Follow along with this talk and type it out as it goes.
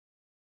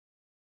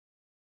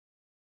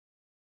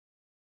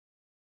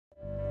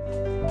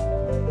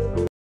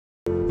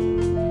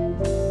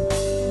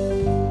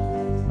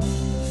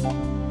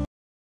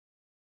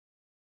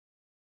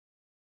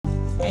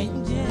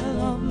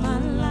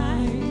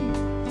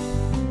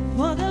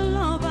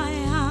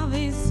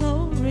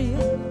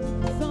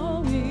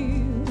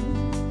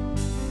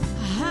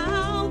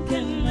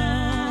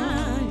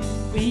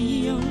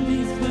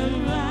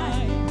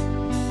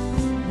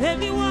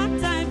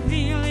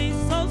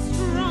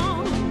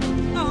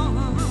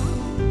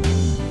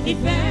You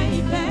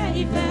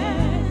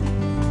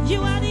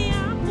are the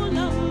apple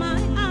of my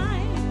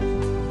eye.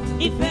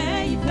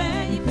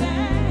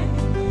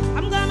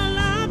 I'm gonna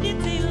love you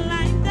till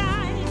I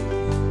die.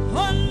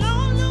 Oh,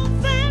 Lord,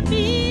 for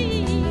me.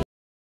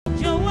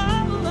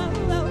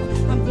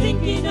 I'm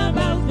thinking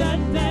about that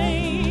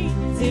day.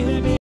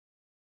 Till me.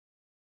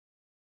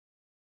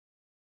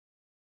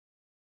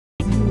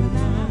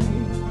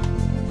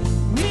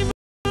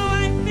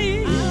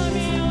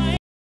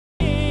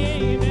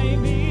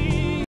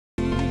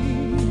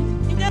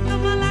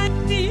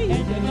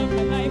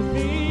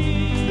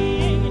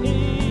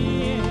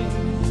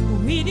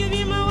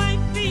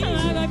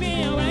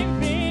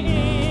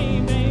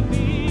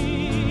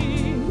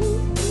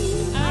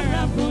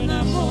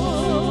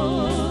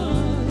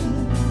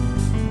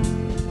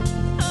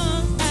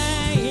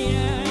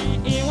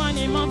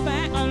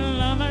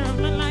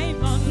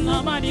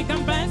 Nobody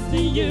compares to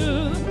you.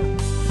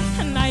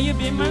 And now you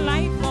be my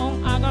life, oh,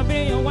 I gonna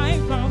be your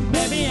wife, oh,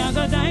 baby, I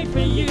gonna die for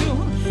you.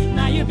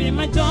 Now you be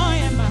my joy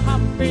and my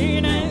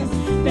happiness,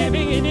 baby,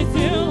 it is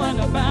you and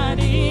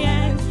nobody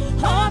else.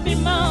 Oh, be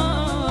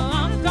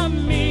more,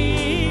 come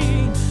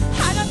me.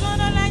 I just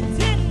wanna let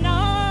you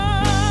know,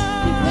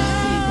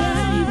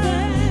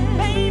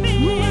 baby,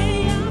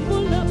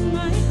 apple of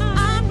my eye,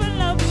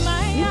 apple of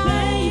my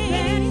eye,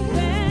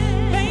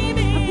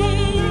 baby, I'm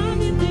gonna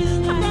love you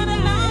till I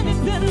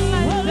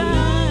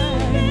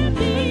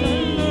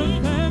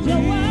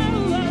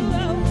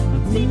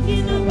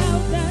thinking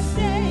about that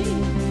day,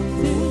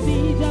 to be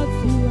just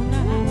you and I.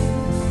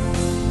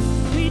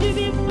 Will you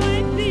be my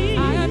wifey? I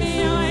gotta be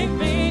your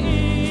wifey,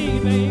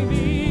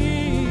 baby.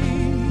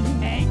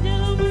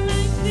 Angel of my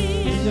life,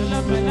 angel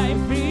of my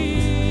life.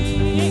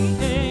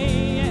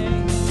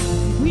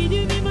 Will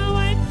you be my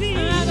wifey? I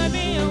gotta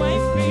be your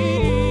wifey,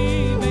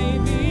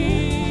 baby.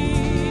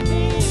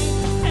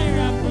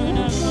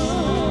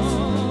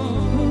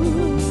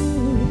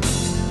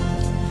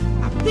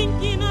 I'm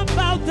thinking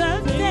about the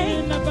day,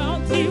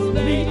 about you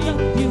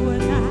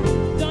and I.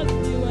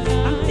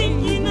 I'm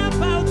thinking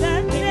about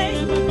that day,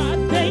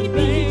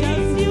 baby,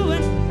 just you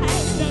and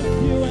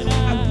I.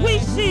 I'm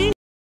wishing,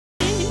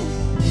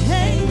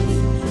 hey,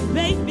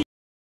 baby,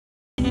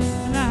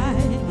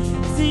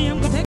 see, I'm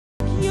gonna take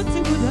you to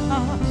the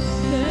heart.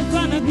 I'm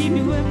gonna give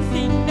you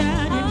everything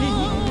that you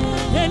need.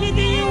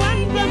 Anything you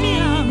want from me,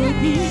 I will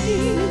give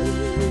you.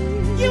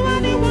 You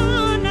are the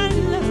one I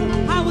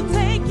love. I will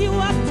take you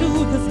up to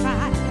the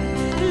sky.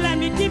 Let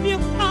me give you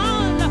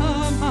all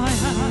of my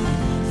heart.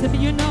 So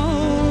you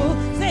know,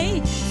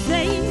 say,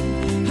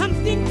 I'm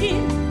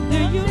thinking, do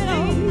you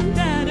know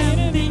that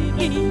I'm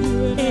thinking?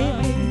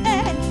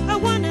 I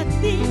wanna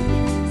think,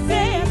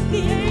 say a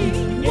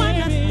thing,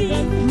 wanna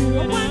think,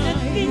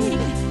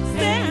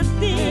 say a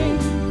thing.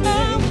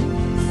 Oh,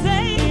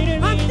 say,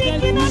 I'm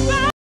thinking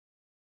about.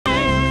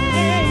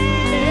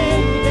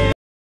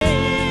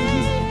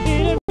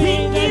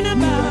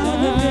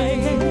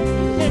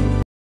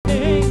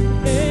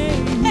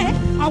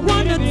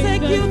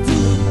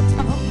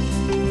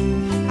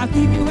 I'll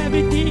give you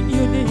everything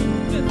you need.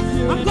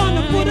 I'm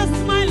gonna put a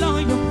smile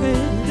on your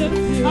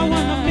face. I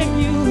wanna make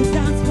you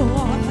dance for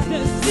all.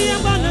 See,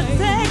 I'm gonna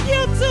take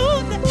you to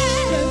the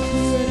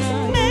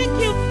edge, make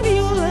you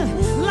feel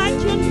like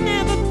you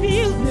never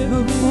feel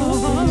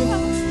before.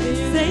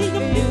 Say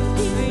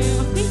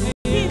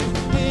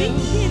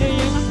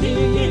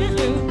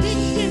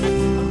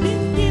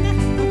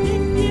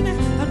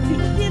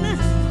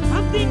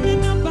I'm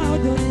thinking about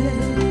your day.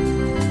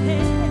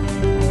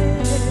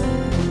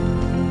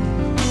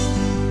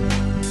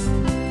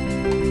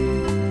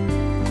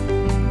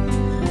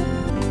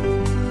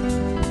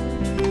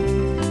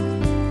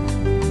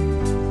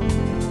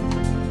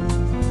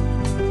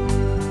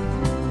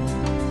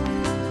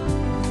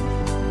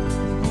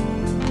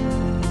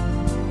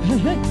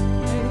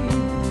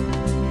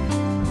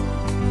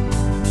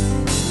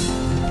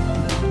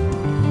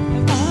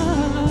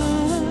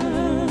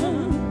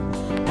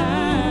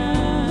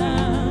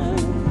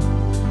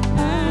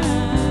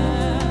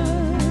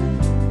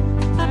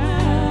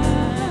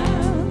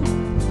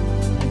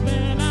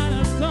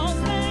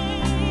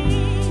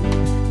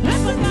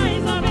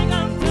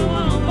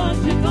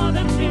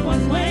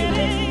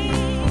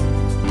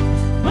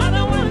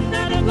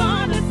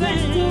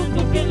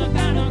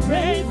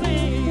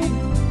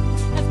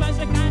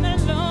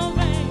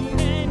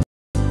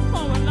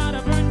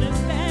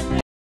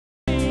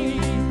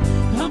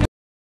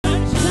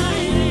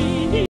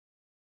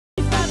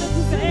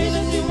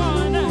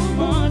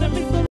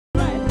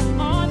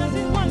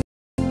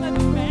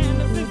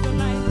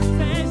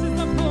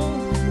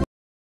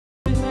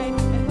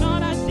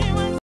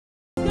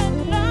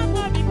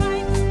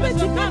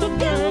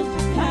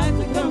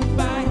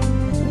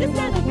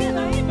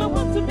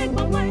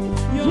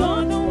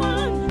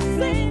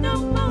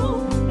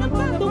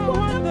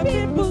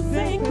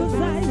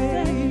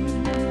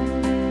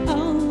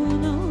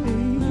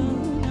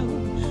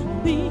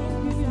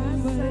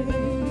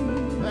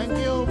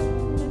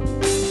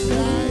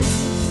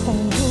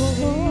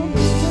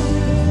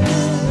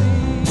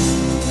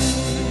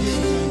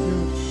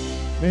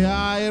 May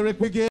I, Eric,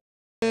 begin?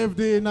 Give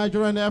the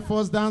Nigerian Air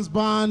Force Dance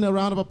Band a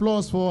round of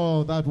applause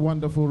for that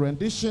wonderful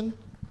rendition.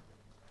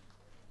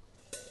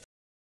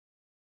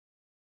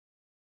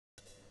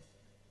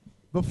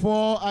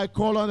 Before I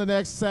call on the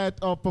next set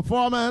of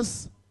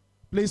performers,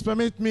 please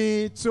permit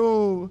me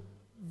to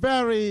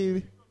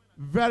very,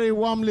 very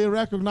warmly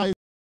recognize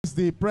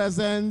the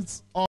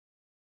presence of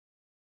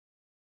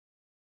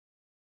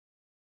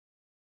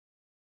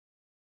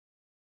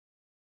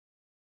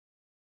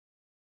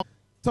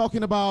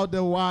talking about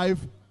the wife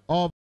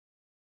of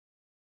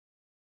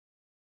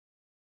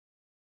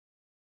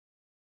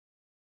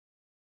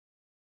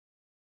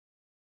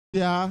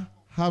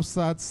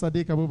Hafsat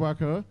Sadiq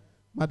Abubakar.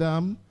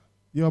 Madam,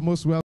 you're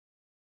most welcome.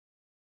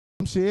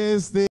 She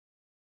is the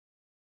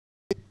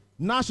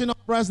National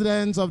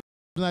President of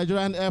the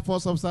Nigerian Air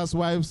Force Officers'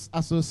 Wives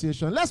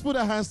Association. Let's put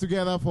our hands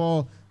together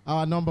for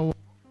our number one.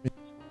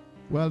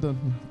 Well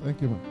done.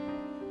 Thank you, ma'am.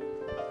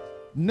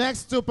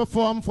 Next to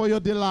perform for your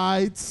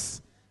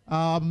delights,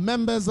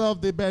 members of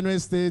the Benue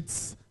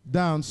State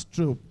Dance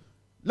Troupe.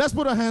 Let's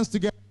put our hands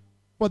together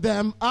for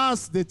them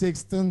as they take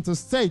center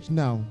stage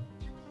now.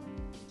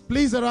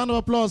 Please, a round of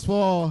applause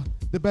for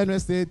the Benue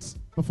State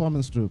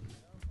Performance Troupe.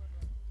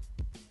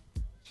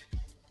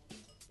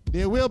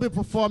 They will be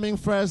performing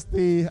first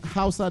the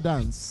Hausa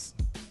dance.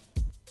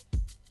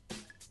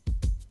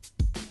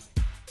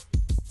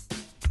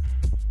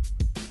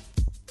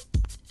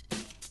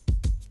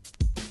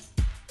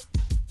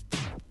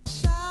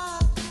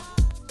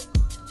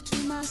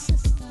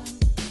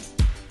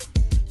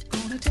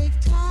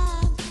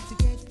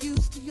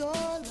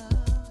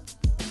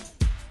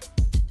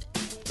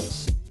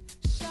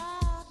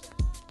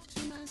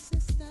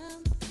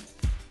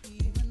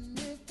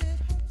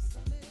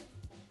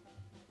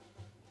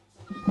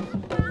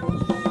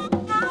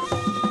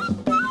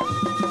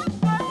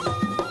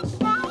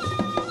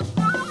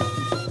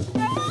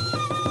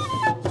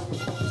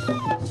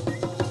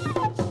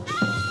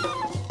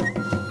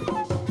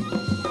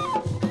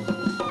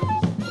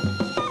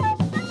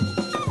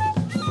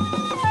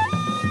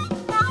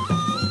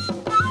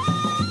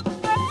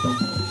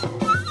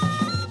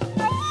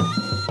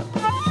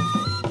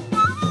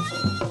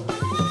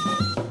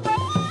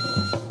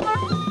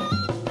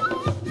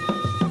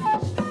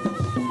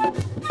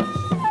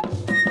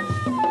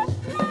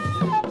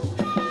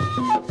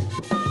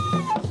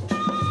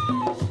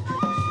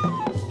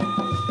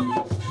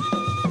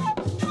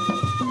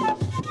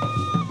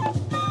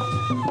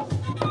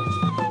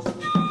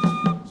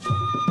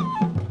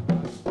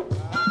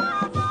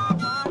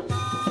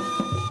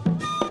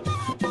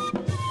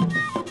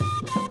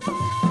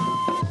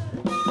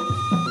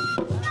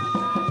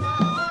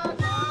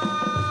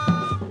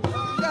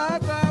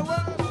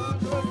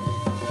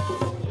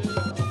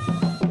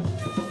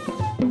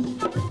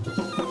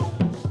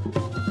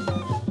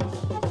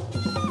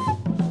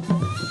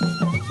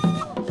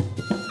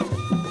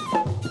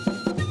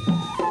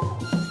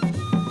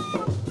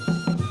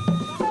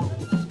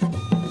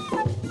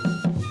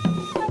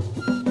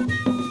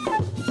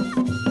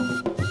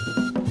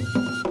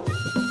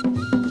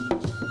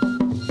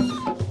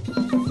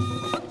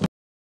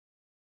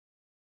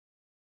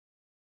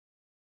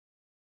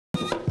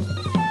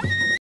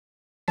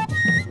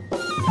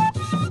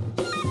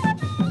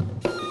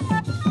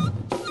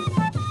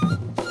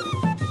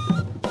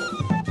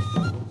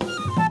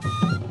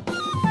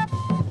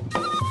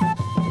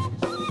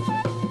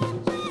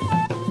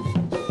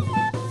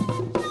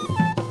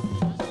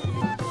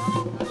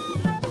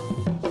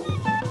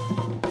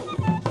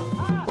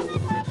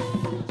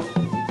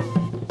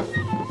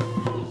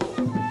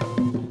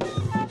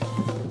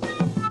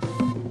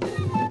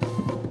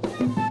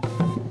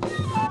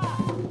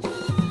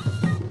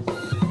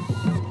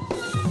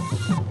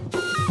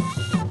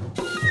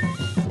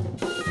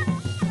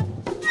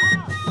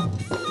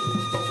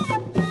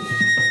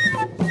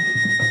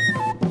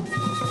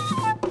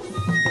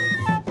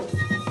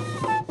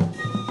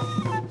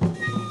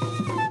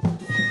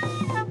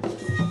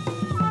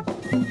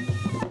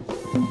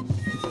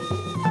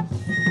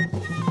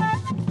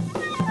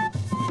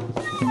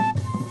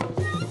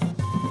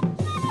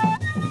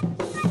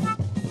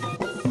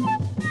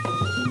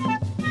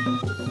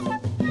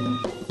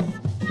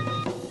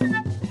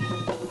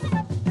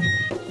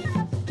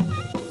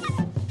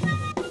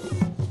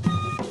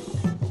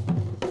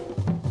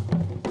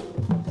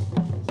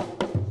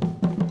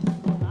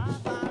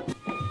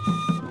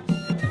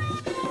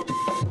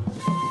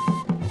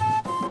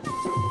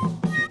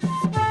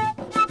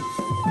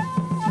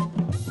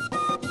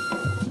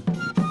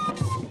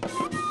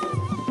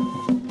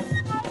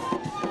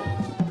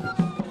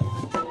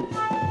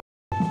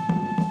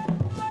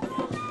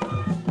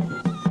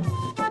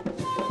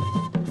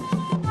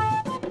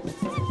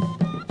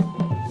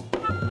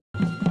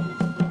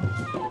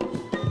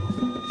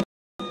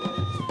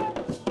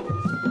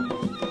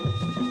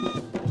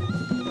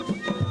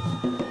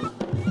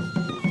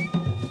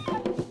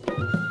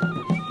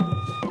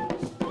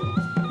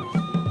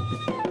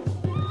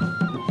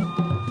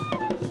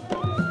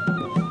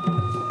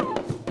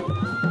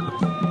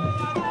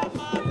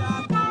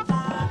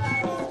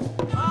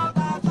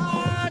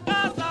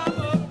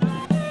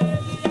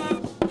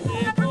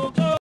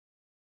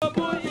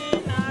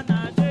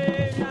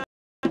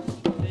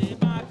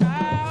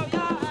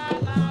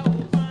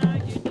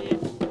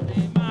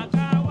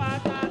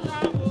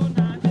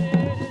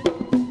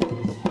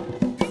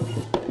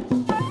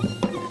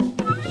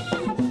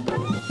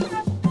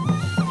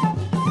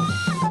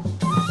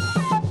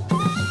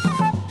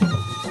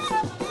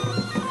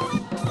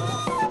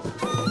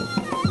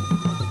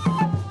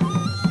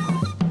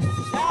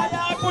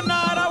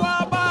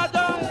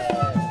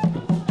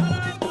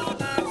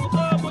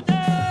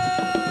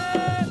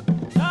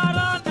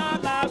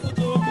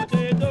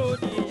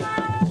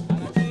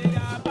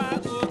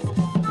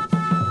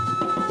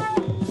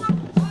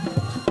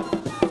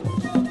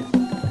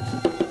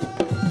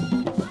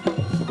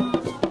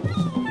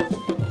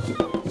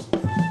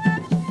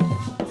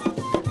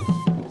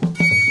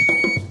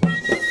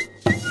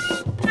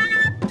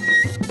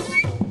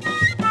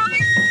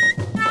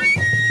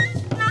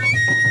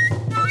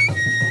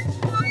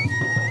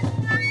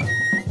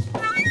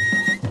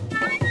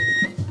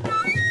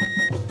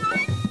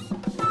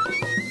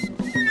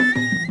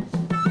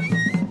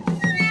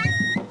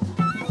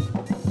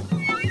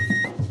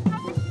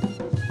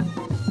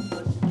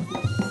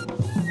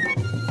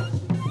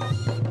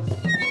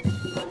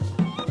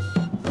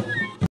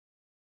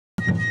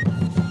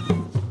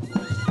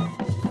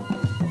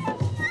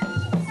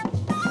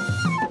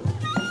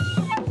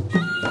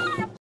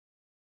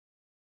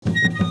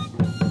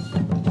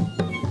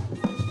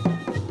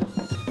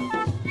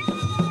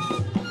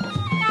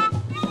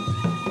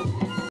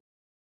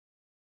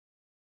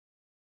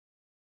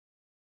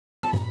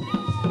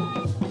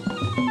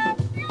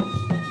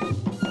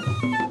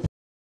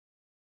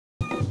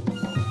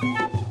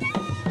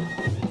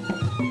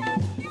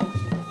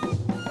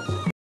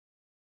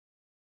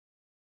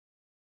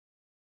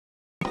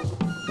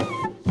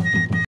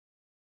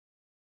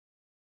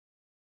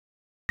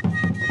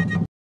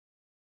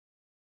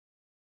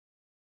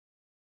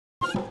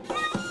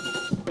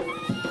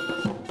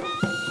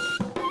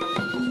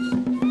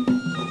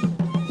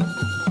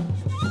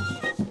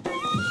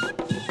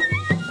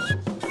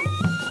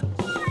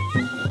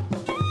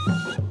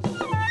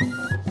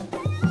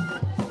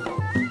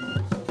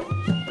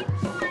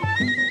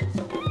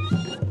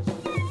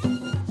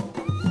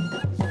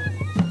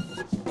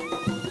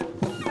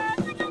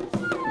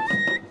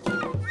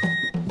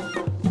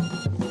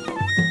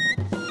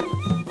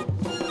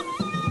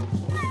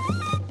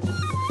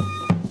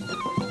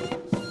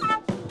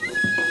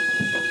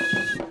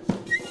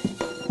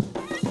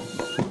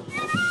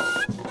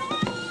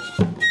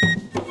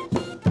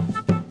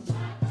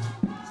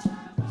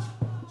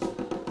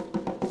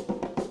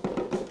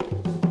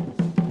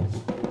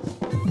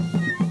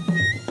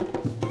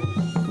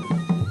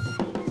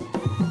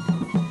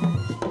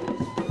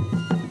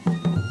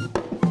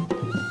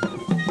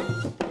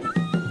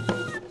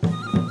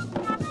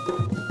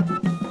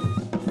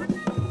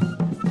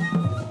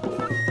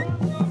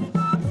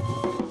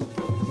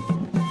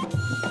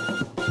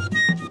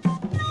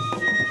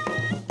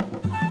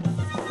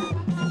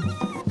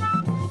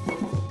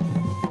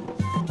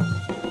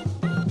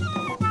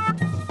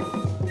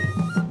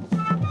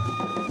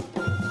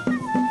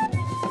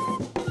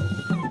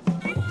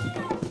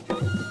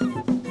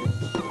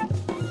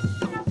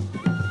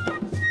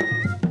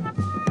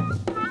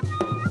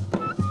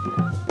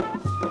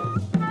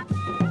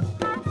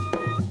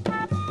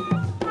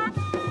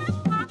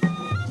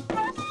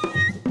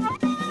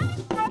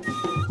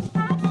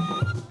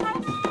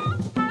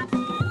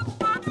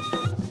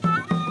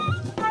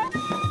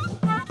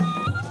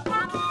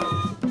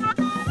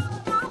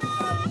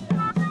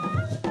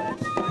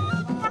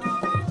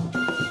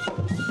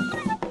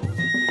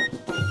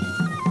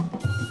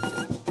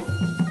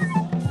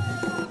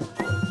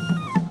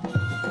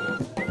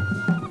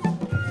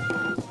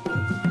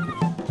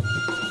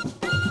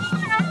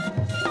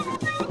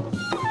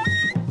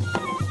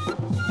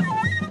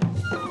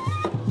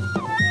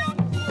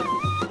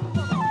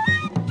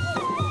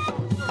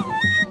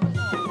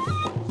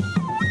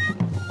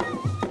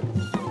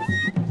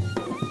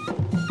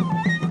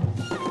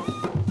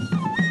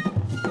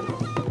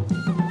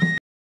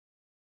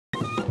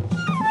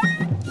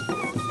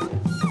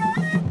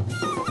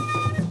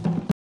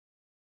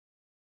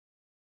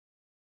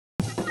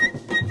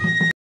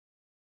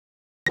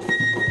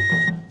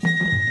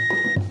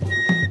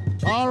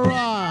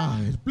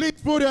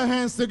 Put your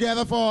hands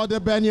together for the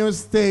Benue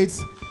State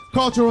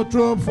Cultural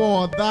Troupe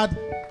for that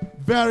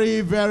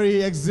very,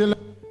 very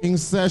exhilarating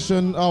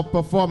session of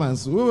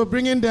performance. We will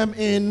bring them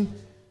in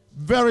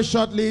very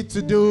shortly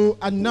to do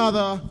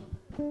another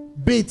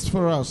beat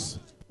for us.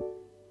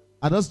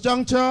 At this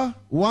juncture,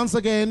 once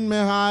again,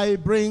 may I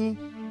bring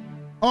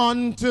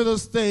onto the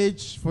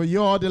stage for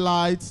your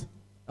delight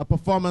a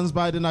performance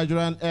by the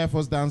Nigerian Air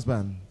Force Dance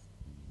Band.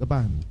 The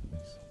band.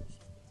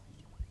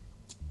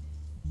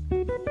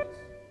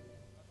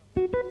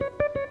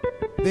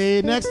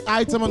 The next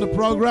item on the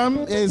program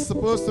is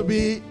supposed to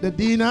be the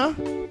dinner,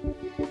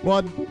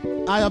 but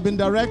I have been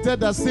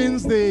directed that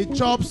since the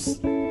chops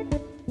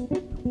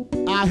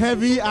are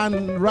heavy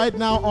and right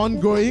now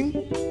ongoing,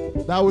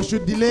 that we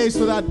should delay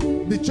so that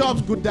the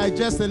chops could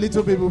digest a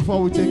little bit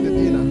before we take the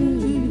dinner.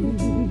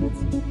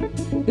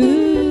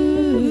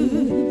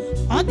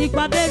 I think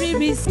my very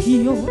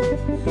risky,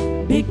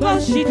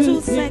 because she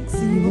too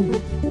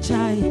sexy,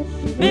 chai.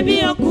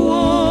 Maybe I'll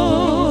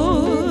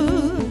go.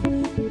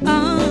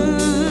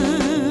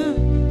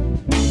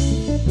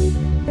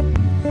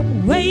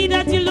 Way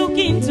that you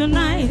looking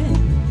tonight,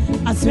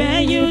 I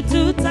swear you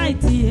too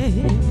tight, yeah.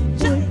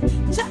 Chai,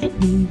 chai,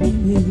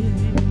 baby.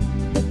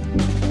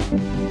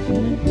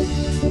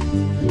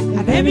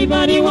 And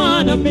everybody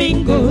wanna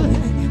mingle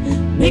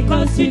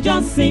because you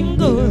just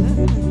single,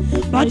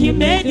 but you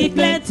made it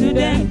clear to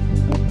them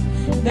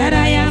that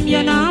I am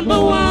your number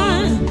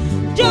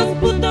one. Just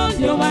put those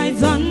your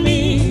eyes on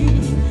me,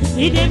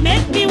 it they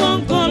make me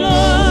want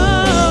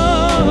color,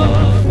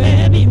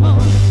 baby more.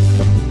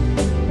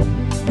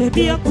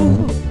 Baby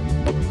aku,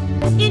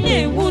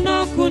 ine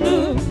wuna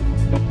kunu.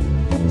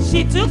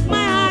 She took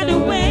my heart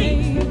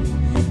away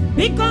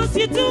because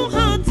you too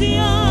hot,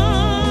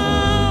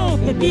 yo.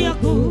 Baby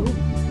aku,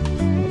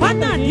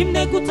 wana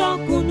nimne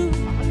kutokunu.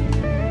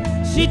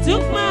 She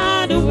took my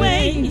heart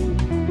away.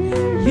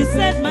 You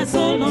set my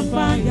soul on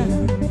fire.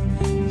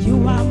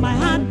 You are my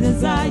heart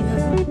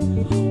desire.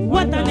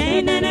 What a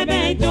name and a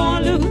bed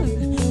all.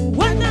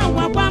 What a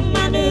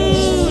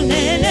wapamanu,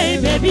 lele,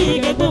 baby,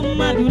 go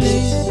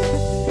madule.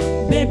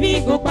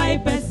 Baby, go by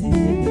Bessie.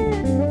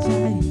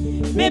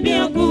 Baby,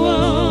 I'll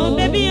go,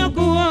 baby, I'll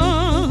go.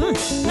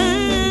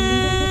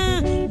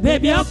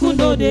 Baby, I could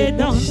know they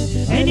done.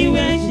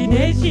 Anywhere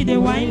she dey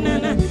wine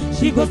nana.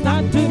 She go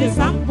start to the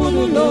sample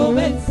low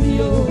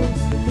yo.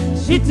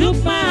 She took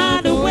my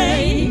heart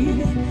away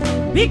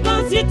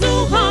because you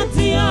too hot,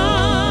 yo.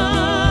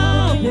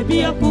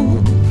 Baby, I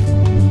could.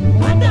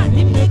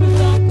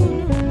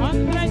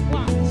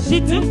 She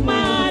took my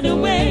heart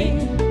away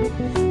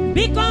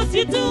because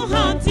you too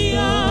hot,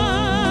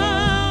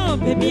 yo.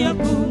 Baby, I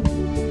could.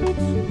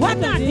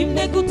 What a him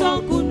they could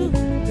talk.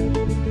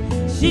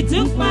 She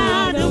took my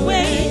heart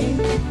away.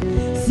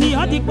 See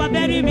how the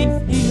very mix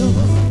you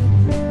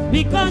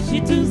because she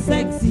too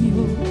sexy,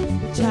 oh,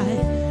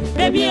 child.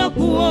 Baby, oh,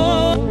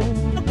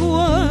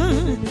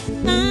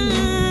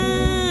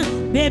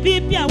 baby,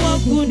 pia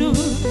wakunu.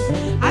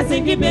 I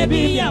say,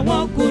 baby, ya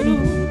wakunu.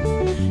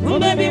 Oh,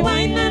 baby,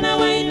 wine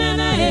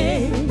nana,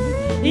 hey.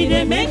 It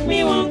they make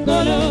me want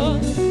go.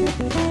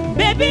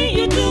 Baby,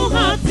 you too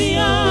hot,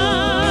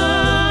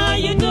 oh,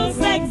 you too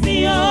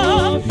sexy,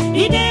 oh.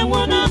 It they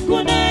wanna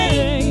kuna.